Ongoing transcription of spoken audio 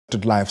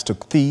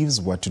Livestock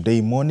thieves were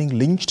today morning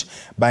lynched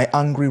by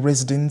angry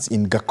residents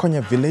in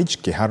Gakonya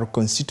village, Keharo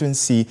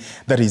constituency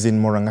that is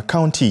in Murang'a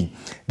County.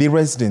 The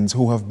residents,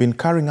 who have been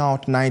carrying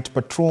out night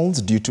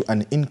patrols due to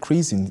an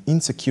increase in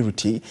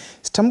insecurity,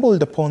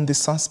 stumbled upon the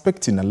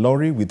suspects in a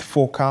lorry with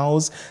 4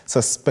 cows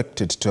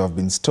suspected to have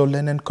been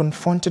stolen and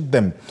confronted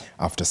them.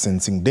 After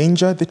sensing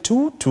danger, the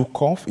two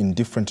took off in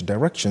different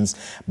directions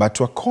but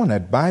were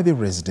cornered by the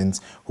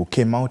residents, who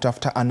came out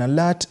after an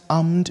alert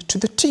armed to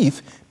the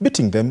teeth,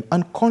 beating them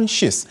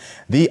unconscious.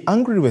 The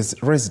angry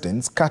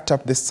residents cut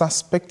up the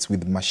suspects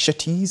with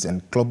machetes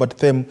and clobbered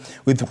them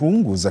with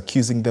rungus,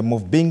 accusing them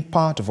of being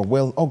part of a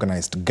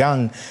well-organized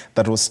gang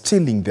that was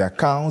stealing their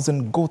cows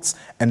and goats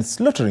and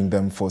slaughtering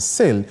them for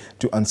sale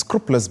to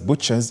unscrupulous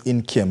butchers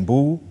in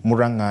Kiambu,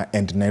 Murang'a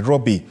and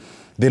Nairobi.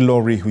 The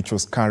lorry, which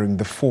was carrying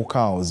the 4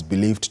 cows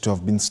believed to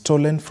have been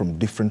stolen from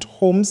different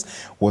homes,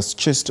 was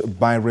chased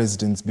by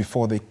residents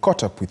before they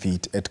caught up with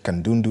it at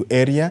Kandundu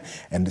area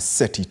and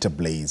set it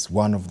ablaze.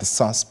 One of the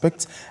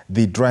suspects,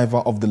 the driver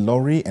of the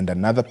lorry, and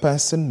another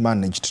person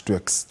managed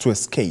to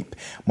escape.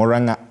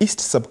 Murang'a East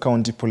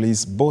Sub-County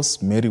Police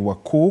Boss Mary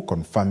Waku,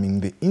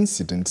 confirming the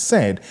incident,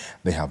 said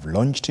they have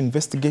launched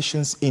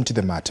investigations into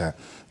the matter.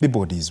 The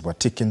bodies were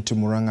taken to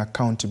Murang'a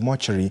County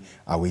mortuary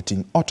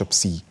awaiting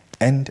autopsy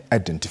and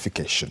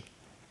identification.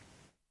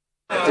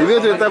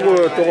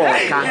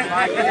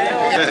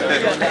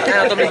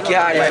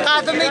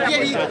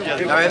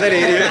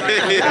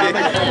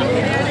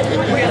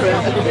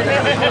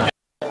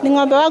 Ni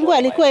ng'ombe wangu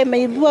alikuwa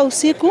imeibua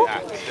usiku.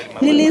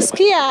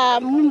 Nilisikia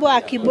mbwa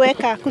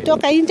akibweka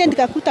kutoka nje,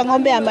 nikakuta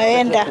ng'ombe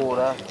ameenda.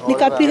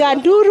 Nikapiga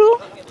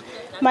nduru,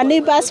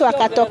 maneighbors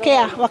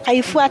wakatokea,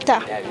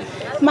 wakaifuata.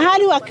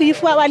 Mahali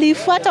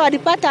walifuata,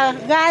 walipata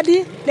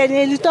gari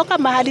lenye ilitoka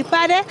mahali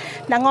pale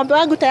na ng'ombe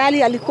wangu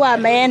tayari alikuwa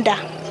ameenda.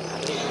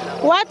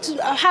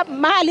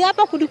 Mahali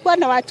hapa kulikuwa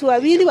na watu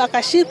wawili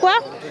wakashikwa,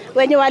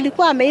 wenye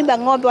walikuwa wameiba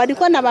ng'ombe,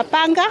 walikuwa na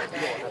mapanga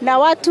na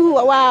watu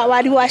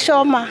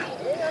waliwashoma.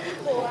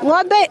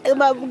 Ng'ombe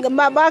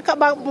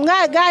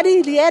gari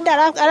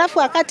ilienda, alafu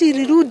wakati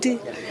ilirudi,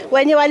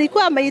 wenye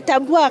walikuwa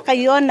wameitambua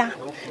wakaiona.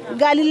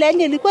 Gari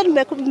lenye lilikuwa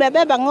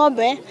limebeba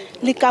ng'ombe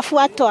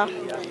likafuatwa.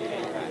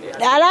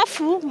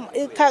 Alafu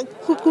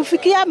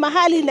kufikia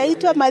mahali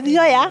inaitwa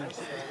Madhioya,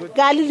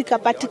 gari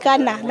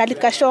likapatikana na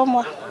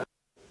likashomwa.